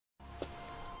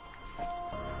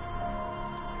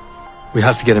We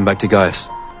have to get him back to Gaius.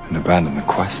 And abandon the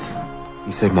quest.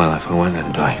 He saved my life. I won't let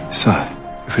him die. Sir,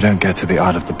 if we don't get to the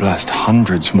Isle of the Blessed,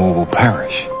 hundreds more will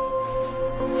perish.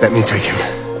 Let me take him.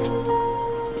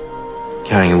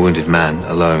 Carrying a wounded man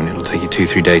alone, it'll take you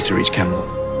 2-3 days to reach Camelot.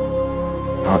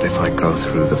 Not if I go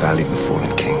through the Valley of the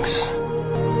Fallen Kings.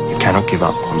 You cannot give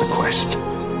up on the quest.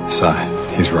 Sir,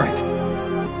 he's right.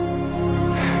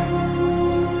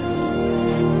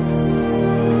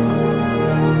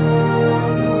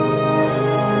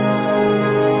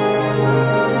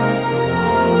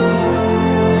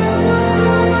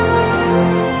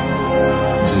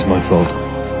 This is my fault.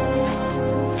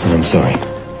 And I'm sorry.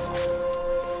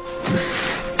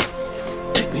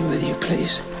 Take me with you,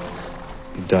 please.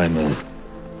 You die, Merlin.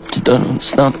 I don't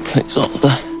understand the place,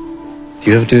 Arthur. Do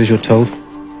you ever do as you're told?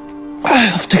 I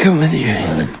have to come with you.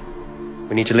 Merlin.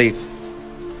 We need to leave.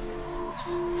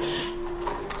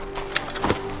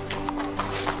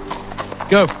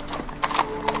 Go!